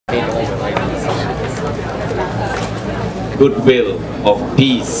goodwill, of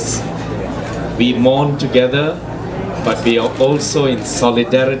peace. We mourn together, but we are also in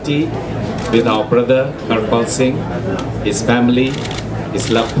solidarity with our brother Karpal Singh, his family, his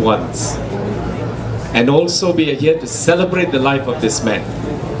loved ones. And also we are here to celebrate the life of this man.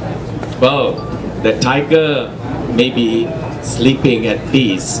 Well, the tiger may be sleeping at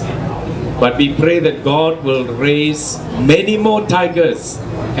peace, but we pray that God will raise many more tigers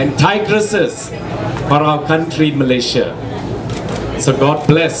and tigresses for our country, Malaysia. So God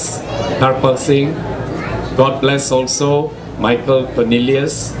bless Karpal Singh. God bless also Michael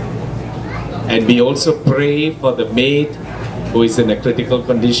Cornelius. And we also pray for the maid who is in a critical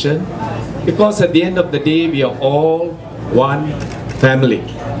condition, because at the end of the day, we are all one family.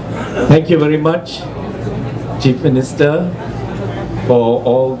 Thank you very much, Chief Minister, for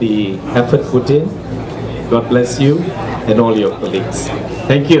all the effort put in. God bless you and all your colleagues.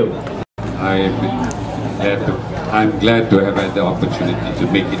 Thank you. I'm glad to have had the opportunity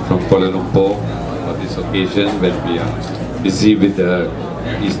to make it from Kuala Lumpur for this occasion when we are busy with the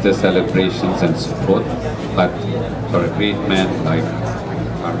Easter celebrations and so forth. But for a great man like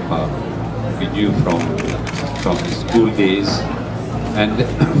Karpal, we knew from his school days, and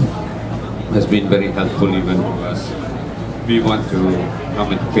has been very helpful even to us. We want to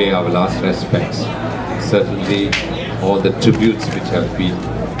come and pay our last respects. Certainly all the tributes which have been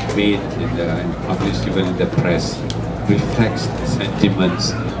made and published even in the press reflects the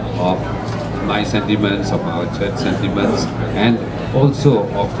sentiments of my sentiments, of our church sentiments, and also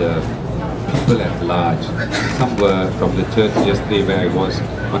of the people at large. Some were from the church yesterday where I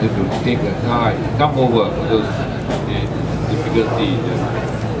wanted to take a car and come over because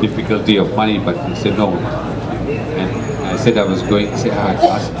the difficulty of money, but he said no. And I said I was going, say,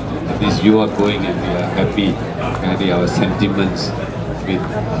 at least you are going, and we are happy to carry our sentiments with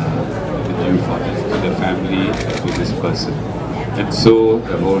you for the family, with this person. And so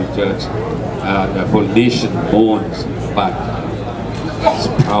the whole church, the whole nation mourns, but is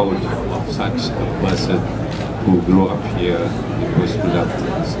proud of such a person who grew up here and was stood up for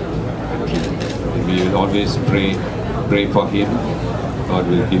this country. And we will always pray for him. God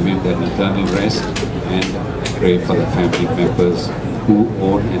will give him that eternal rest, and pray for the family members who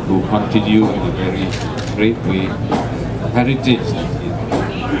own and who continue in a very great way heritage that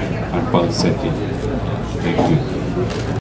Karpal set in. Thank you.